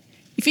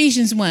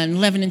 Ephesians 1,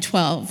 11 and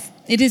 12.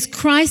 It is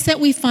Christ that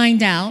we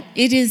find out.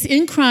 It is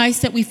in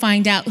Christ that we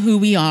find out who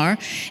we are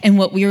and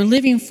what we are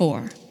living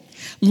for.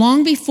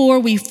 Long before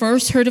we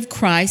first heard of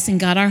Christ and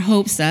got our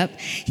hopes up,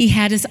 he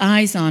had his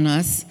eyes on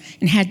us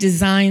and had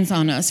designs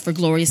on us for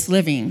glorious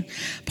living.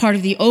 Part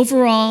of the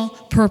overall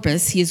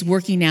purpose he is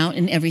working out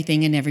in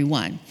everything and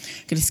everyone.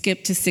 I'm going to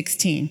skip to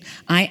 16.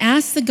 I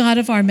ask the God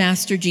of our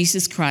Master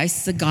Jesus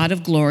Christ, the God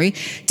of glory,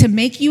 to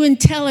make you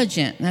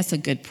intelligent. That's a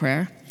good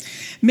prayer.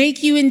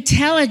 Make you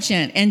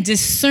intelligent and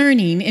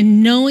discerning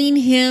in knowing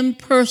him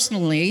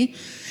personally,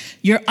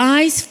 your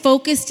eyes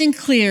focused and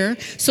clear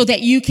so that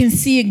you can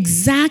see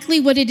exactly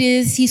what it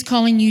is he's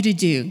calling you to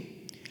do.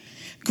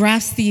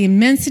 Grasp the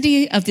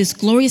immensity of this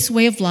glorious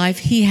way of life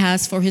he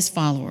has for his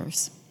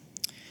followers.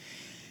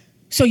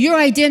 So your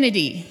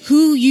identity,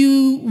 who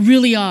you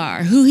really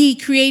are, who he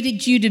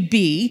created you to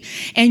be,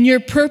 and your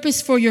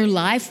purpose for your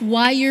life,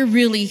 why you're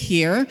really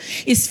here,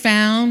 is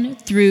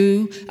found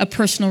through a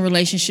personal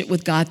relationship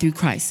with God through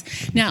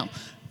Christ. Now,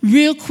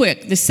 real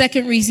quick, the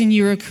second reason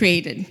you were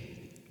created.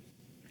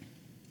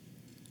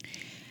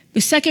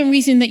 The second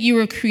reason that you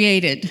were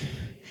created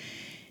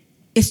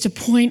is to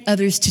point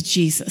others to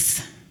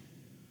Jesus.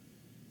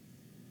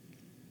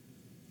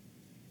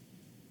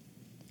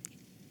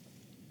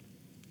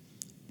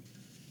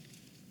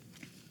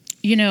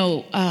 You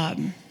know, I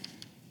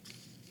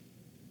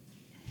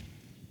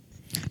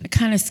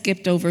kind of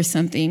skipped over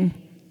something.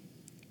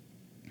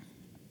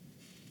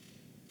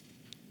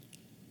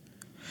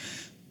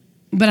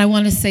 But I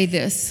want to say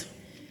this.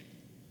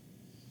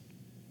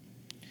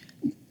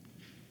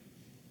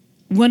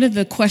 One of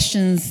the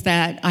questions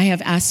that I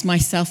have asked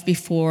myself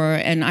before,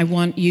 and I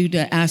want you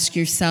to ask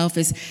yourself,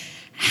 is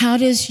how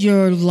does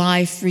your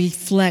life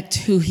reflect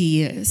who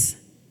he is?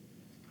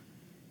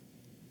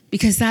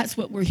 Because that's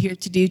what we're here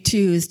to do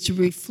too, is to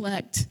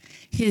reflect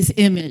his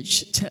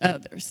image to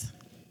others.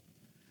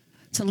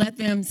 To let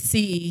them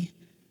see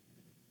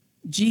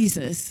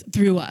Jesus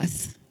through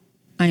us.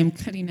 I am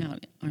cutting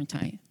out, aren't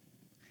I?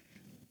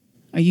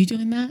 Are you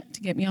doing that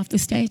to get me off the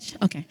stage?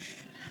 Okay.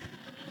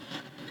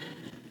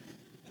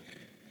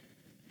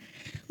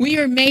 We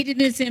are made in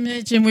his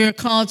image, and we are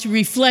called to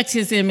reflect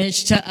his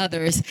image to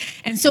others.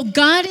 And so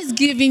God is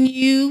giving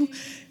you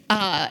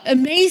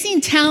amazing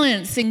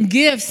talents and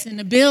gifts and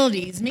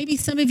abilities. Maybe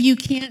some of you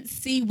can't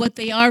see what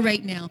they are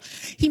right now.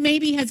 He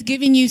maybe has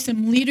given you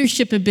some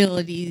leadership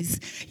abilities.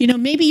 You know,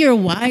 maybe you're a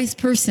wise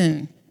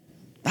person.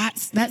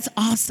 That's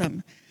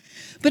awesome.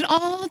 But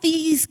all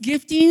these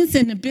giftings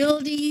and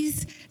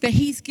abilities that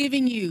he's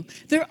given you,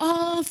 they're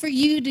all for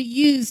you to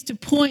use to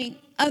point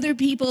other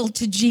people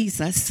to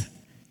Jesus.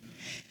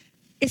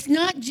 It's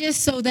not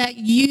just so that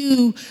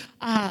you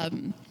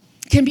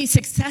can be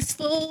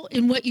successful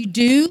in what you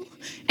do,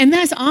 and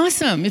that's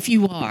awesome if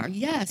you are.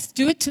 Yes,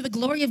 do it to the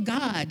glory of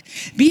God.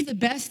 Be the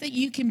best that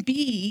you can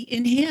be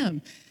in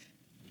him.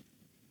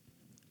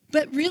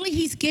 But really,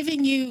 he's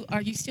giving you,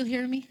 are you still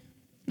hearing me?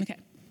 Okay.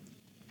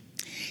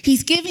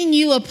 He's giving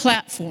you a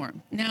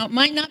platform. Now, it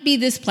might not be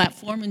this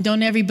platform, and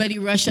don't everybody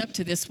rush up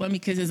to this one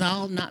because it's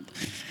all not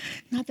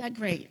that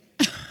great.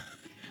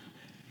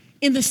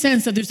 In the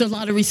sense that there's a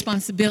lot of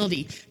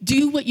responsibility.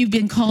 Do what you've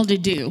been called to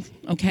do,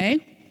 okay?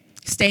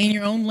 Stay in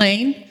your own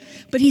lane.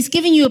 But he's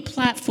giving you a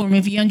platform,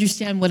 if you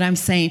understand what I'm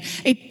saying.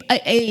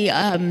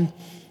 A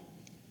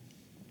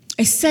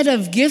set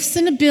of gifts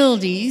and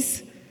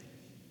abilities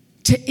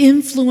to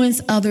influence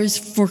others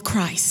for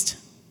Christ.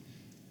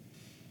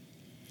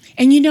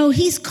 And you know,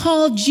 he's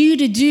called you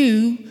to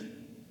do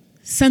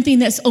something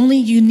that's only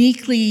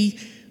uniquely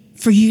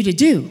for you to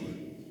do.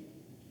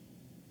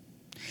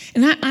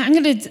 And I'm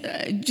going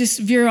to just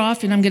veer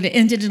off, and I'm going to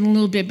end it in a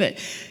little bit. But,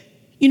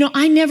 you know,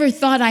 I never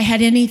thought I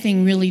had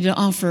anything really to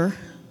offer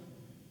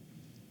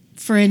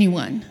for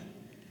anyone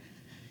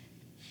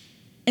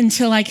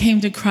until I came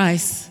to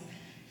Christ.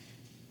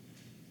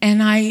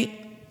 And I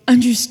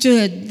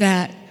understood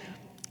that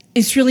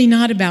it's really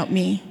not about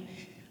me.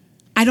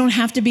 I don't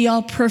have to be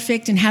all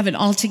perfect and have it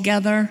all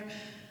together.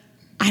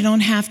 I don't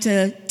have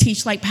to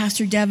teach like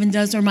Pastor Devin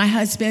does or my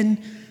husband.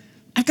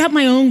 I've got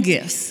my own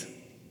gifts.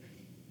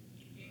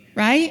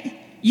 Right?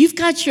 You've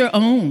got your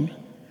own.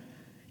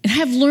 And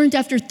I've learned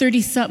after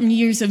 30-something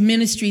years of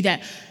ministry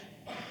that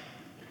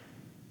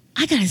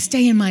I got to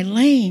stay in my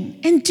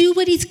lane and do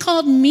what he's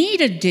called me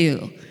to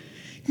do,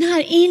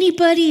 not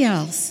anybody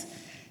else.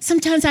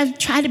 Sometimes I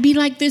try to be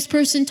like this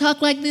person,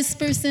 talk like this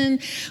person,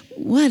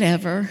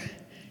 whatever.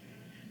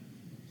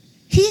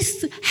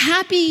 He's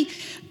happy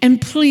and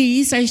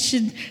pleased, I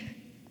should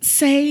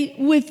say,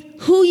 with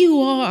who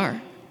you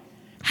are,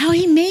 how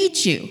he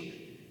made you.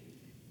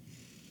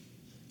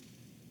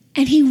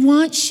 And he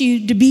wants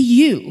you to be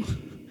you.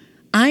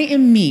 I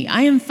am me.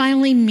 I am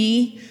finally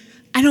me.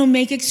 I don't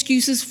make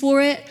excuses for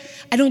it.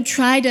 I don't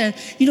try to,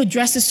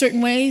 dress a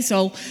certain way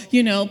so,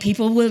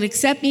 people will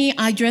accept me.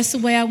 I dress the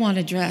way I want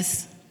to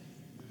dress.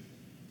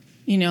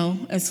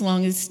 As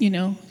long as,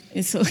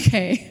 it's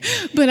okay.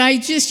 But I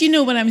just,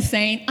 what I'm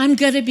saying? I'm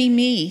going to be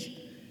me.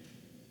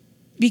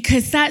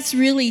 Because that's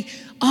really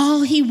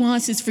all he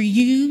wants is for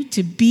you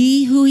to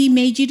be who he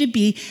made you to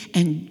be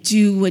and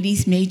do what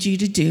he's made you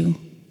to do.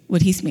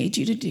 What he's made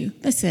you to do.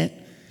 That's it.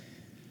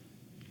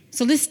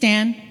 So let's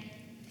stand.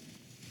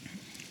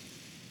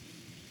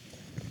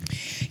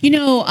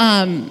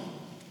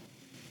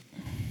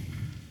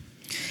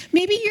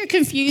 Maybe you're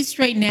confused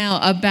right now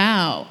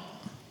about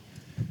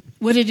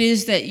what it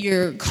is that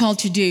you're called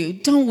to do.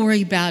 Don't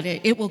worry about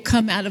it. It will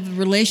come out of a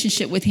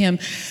relationship with him.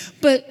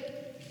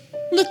 But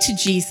look to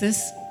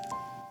Jesus.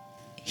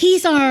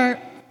 He's our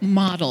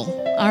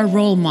model, our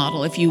role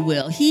model, if you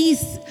will.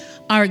 He's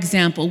our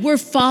example. We're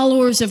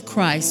followers of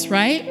Christ,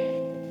 right?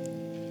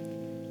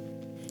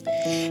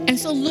 And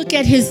so look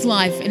at his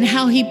life and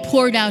how he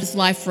poured out his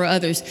life for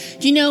others.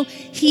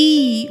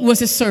 He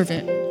was a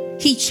servant.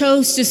 He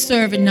chose to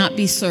serve and not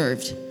be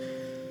served.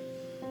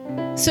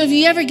 So if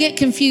you ever get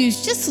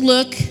confused, just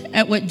look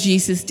at what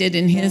Jesus did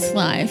in his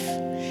life.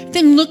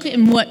 Then look at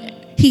what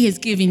he has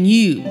given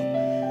you.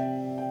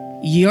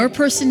 Your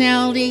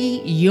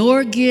personality,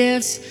 your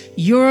gifts,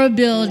 your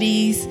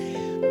abilities.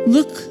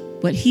 Look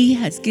what he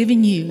has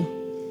given you,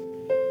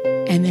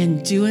 and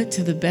then do it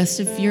to the best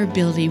of your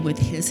ability with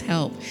his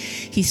help.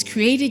 He's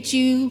created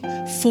you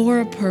for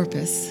a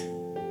purpose.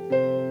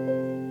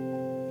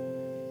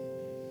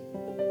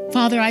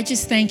 Father, I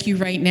just thank you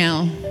right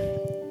now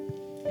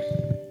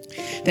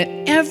that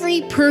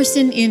every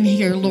person in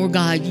here, Lord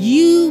God,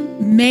 you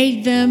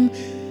made them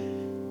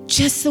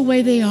just the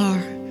way they are,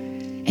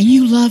 and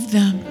you love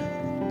them.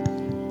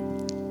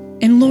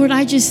 And Lord,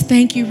 I just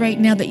thank you right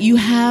now that you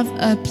have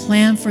a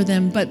plan for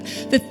them. But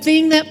the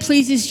thing that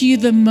pleases you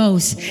the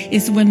most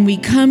is when we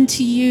come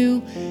to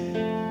you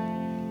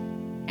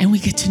and we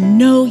get to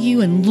know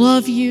you and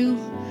love you.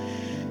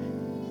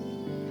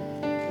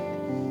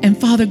 And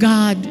Father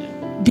God,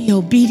 be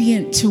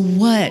obedient to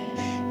what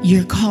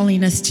you're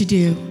calling us to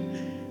do.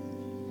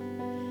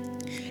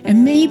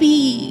 And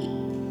maybe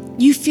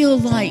you feel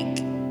like,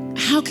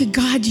 how could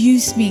God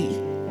use me?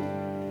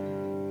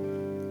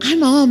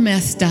 I'm all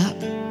messed up.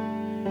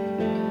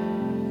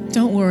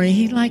 Don't worry,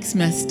 he likes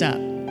messed up.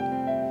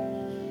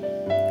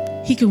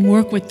 He can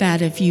work with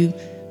that if you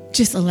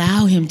just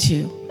allow him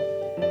to.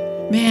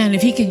 Man,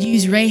 if he could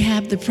use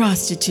Rahab the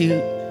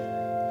prostitute,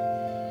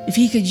 if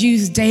he could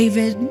use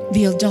David,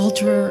 the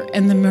adulterer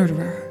and the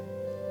murderer,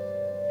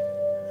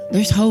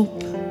 there's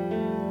hope.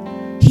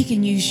 He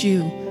can use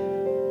you.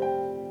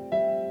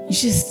 You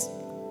just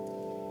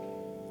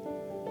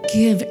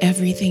give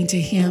everything to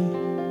him.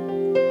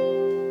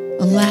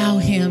 Allow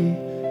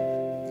him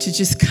to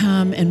just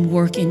come and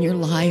work in your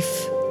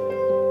life.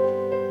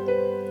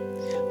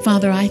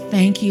 Father, I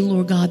thank you,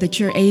 Lord God, that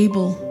you're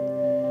able.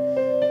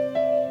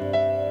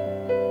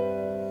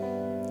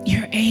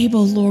 You're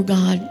able, Lord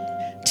God,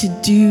 to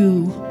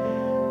do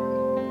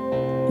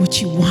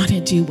what you want to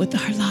do with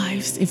our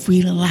lives if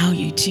we allow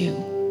you to.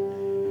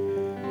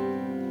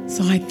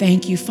 So I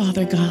thank you,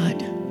 Father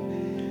God.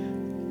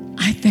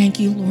 I thank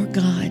you, Lord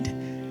God,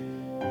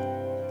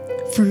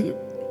 for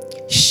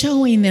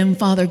showing them,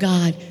 Father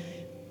God,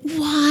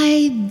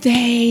 why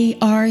they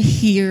are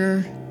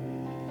here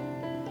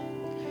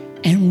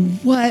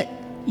and what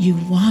you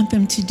want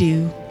them to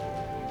do.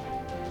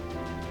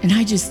 And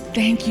I just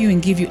thank you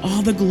and give you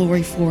all the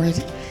glory for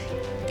it.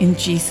 In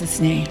Jesus'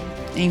 name,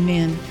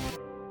 amen.